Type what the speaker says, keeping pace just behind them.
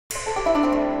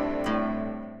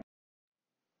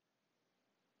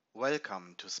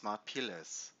Welcome to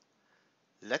SmartPLS.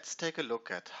 Let's take a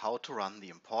look at how to run the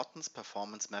importance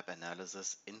performance map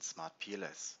analysis in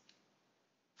SmartPLS.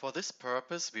 For this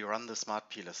purpose, we run the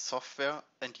SmartPLS software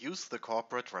and use the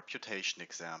corporate reputation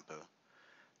example.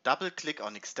 Double-click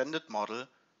on Extended Model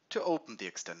to open the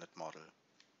extended model.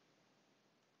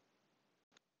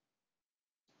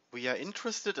 We are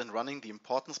interested in running the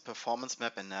importance performance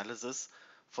map analysis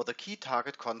for the key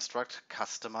target construct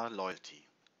customer loyalty.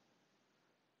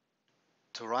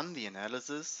 To run the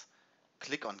analysis,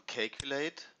 click on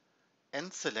Calculate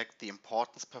and select the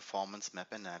Importance Performance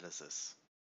Map Analysis.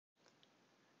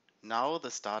 Now the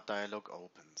Start dialog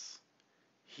opens.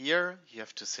 Here you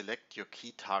have to select your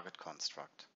key target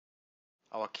construct.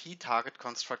 Our key target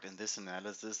construct in this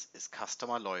analysis is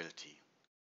customer loyalty.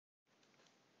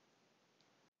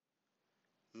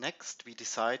 Next, we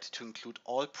decide to include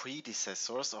all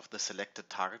predecessors of the selected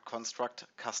target construct,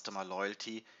 customer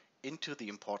loyalty, into the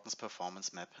importance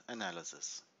performance map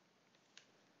analysis.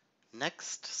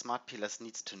 Next, SmartPLS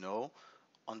needs to know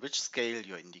on which scale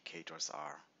your indicators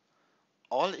are.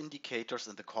 All indicators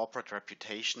in the corporate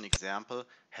reputation example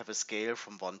have a scale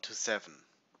from 1 to 7.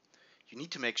 You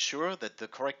need to make sure that the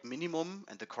correct minimum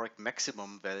and the correct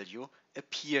maximum value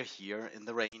appear here in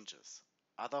the ranges.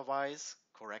 Otherwise,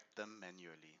 correct them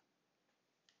manually.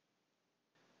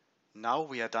 Now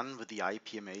we are done with the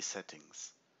IPMA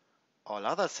settings. All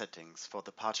other settings for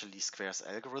the partial least squares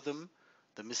algorithm,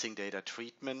 the missing data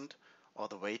treatment, or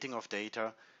the weighting of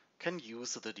data can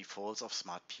use the defaults of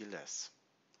SmartPLS.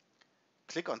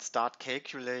 Click on Start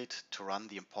Calculate to run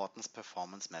the importance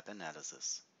performance map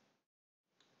analysis.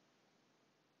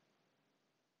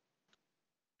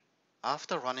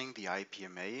 After running the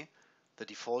IPMA, the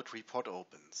default report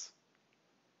opens.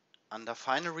 Under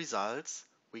Final Results,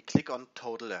 we click on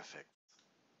Total Effects.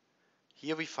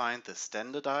 Here we find the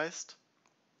standardized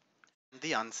and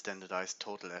the unstandardized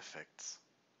total effects.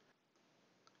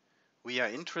 We are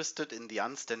interested in the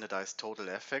unstandardized total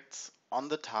effects on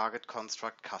the target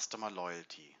construct customer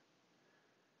loyalty.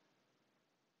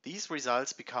 These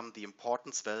results become the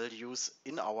importance values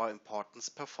in our importance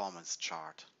performance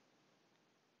chart.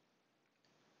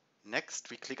 Next,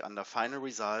 we click under Final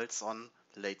Results on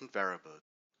Latent Variables.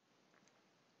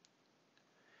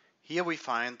 Here we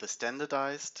find the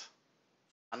standardized,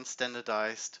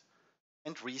 unstandardized,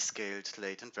 and rescaled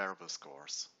latent variable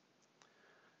scores.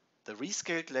 The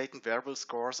rescaled latent variable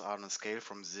scores are on a scale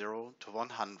from 0 to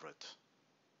 100.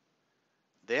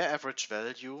 Their average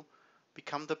value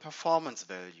become the performance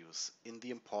values in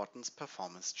the importance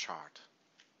performance chart.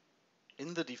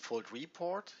 In the default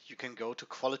report, you can go to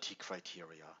Quality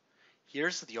Criteria.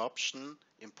 Here's the option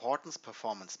Importance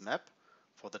Performance Map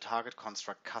for the target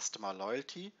construct customer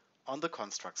loyalty on the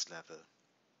constructs level.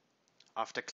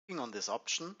 After clicking on this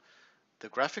option, the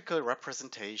graphical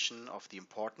representation of the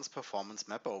importance performance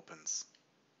map opens.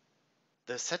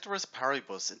 The ceteris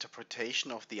paribus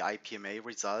interpretation of the IPMA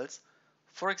results,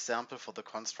 for example for the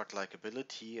construct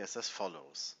likability, is as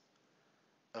follows.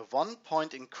 A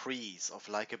 1-point increase of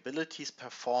likability's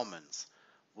performance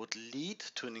would lead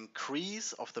to an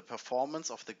increase of the performance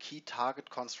of the key target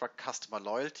construct customer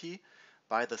loyalty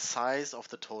by the size of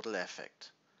the total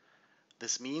effect.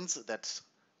 This means that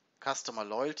customer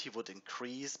loyalty would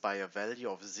increase by a value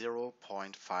of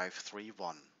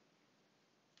 0.531.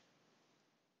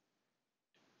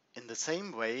 In the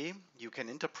same way, you can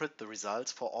interpret the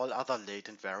results for all other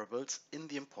latent variables in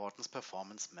the importance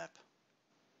performance map.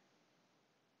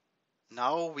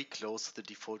 Now we close the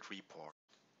default report.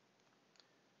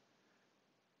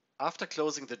 After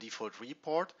closing the default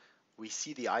report, we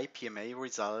see the IPMA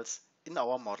results in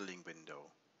our modeling window.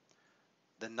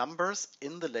 The numbers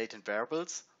in the latent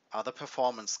variables are the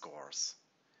performance scores.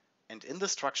 And in the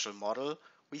structural model,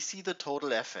 we see the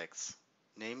total effects,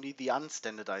 namely the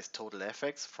unstandardized total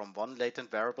effects from one latent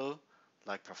variable,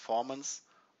 like performance,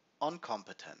 on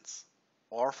competence,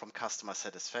 or from customer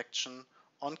satisfaction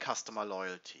on customer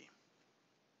loyalty.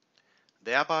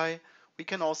 Thereby, we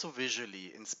can also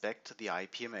visually inspect the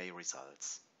IPMA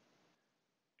results.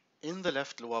 In the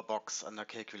left lower box under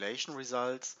Calculation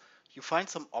Results, you find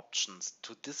some options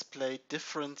to display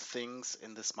different things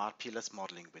in the SmartPLS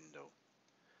modeling window.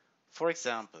 For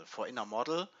example, for inner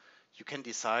model, you can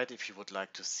decide if you would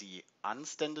like to see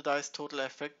unstandardized total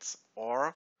effects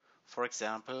or, for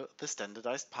example, the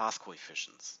standardized path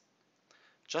coefficients.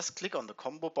 Just click on the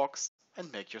combo box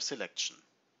and make your selection.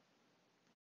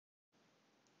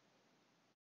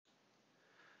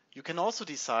 You can also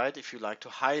decide if you like to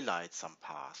highlight some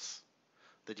paths.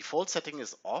 The default setting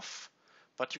is off,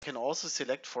 but you can also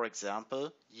select, for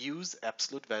example, Use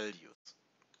Absolute Values.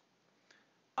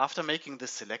 After making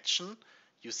this selection,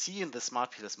 you see in the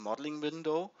SmartPLS modeling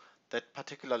window that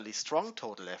particularly strong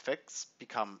total effects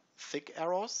become thick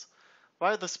arrows,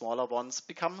 while the smaller ones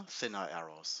become thinner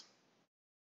arrows.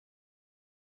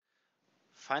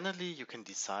 Finally, you can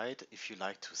decide if you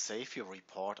like to save your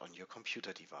report on your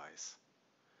computer device.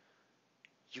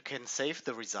 You can save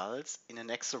the results in an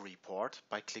Excel report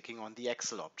by clicking on the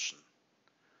Excel option.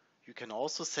 You can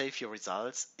also save your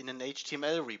results in an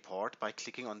HTML report by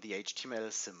clicking on the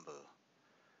HTML symbol.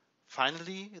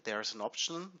 Finally, there is an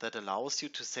option that allows you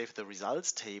to save the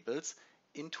results tables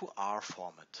into R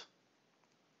format.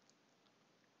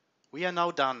 We are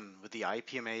now done with the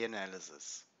IPMA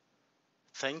analysis.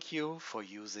 Thank you for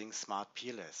using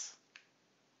SmartPLS.